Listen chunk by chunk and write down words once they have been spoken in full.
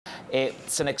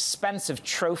It's an expensive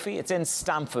trophy. It's in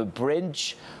Stamford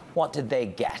Bridge. What did they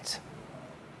get?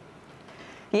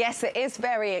 Yes, it is a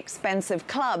very expensive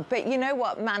club. But you know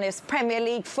what, Manus? Premier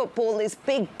League football is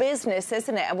big business,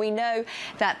 isn't it? And we know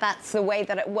that that's the way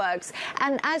that it works.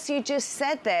 And as you just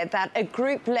said there, that a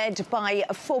group led by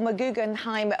former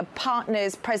Guggenheim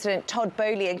partners, President Todd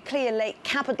Boehly and Clearlake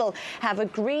Capital, have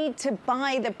agreed to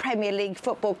buy the Premier League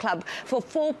football club for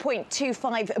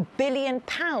 £4.25 billion.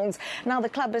 Now, the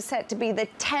club is set to be the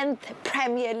 10th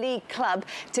Premier League club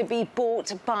to be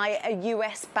bought by a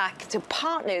US-backed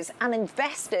partners and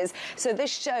investors. So this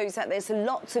shows that there's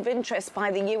lots of interest by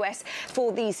the US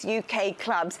for these UK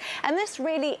clubs. And this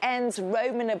really ends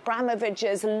Roman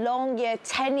Abramovich's long-year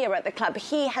tenure at the club.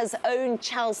 He has owned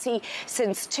Chelsea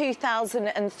since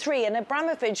 2003, and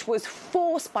Abramovich was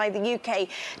forced by the UK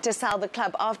to sell the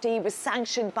club after he was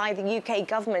sanctioned by the UK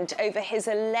government over his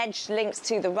alleged links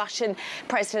to the Russian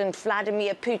President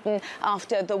Vladimir Putin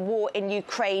after the war in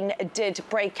Ukraine did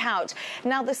break out.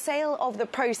 Now, the sale of the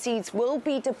proceeds will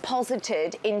be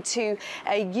deposited into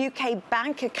a UK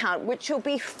bank account, which will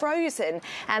be frozen,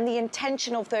 and the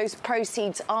intention of those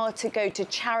proceeds are to go to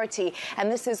charity.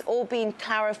 And this has all been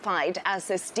clarified as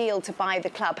this deal to buy the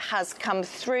club has come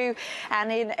through. And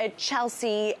in a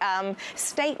Chelsea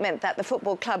statement that the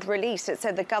football club released, it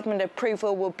said the government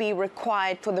approval will be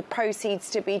required for the proceeds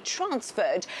to be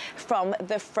transferred from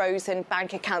the frozen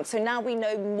bank account. So now we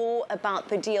know more about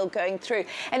the deal going through.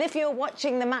 And if you're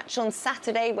watching the match on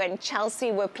Saturday when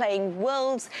Chelsea were playing Wolves,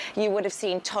 you would have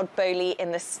seen Todd Boehly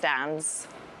in the stands.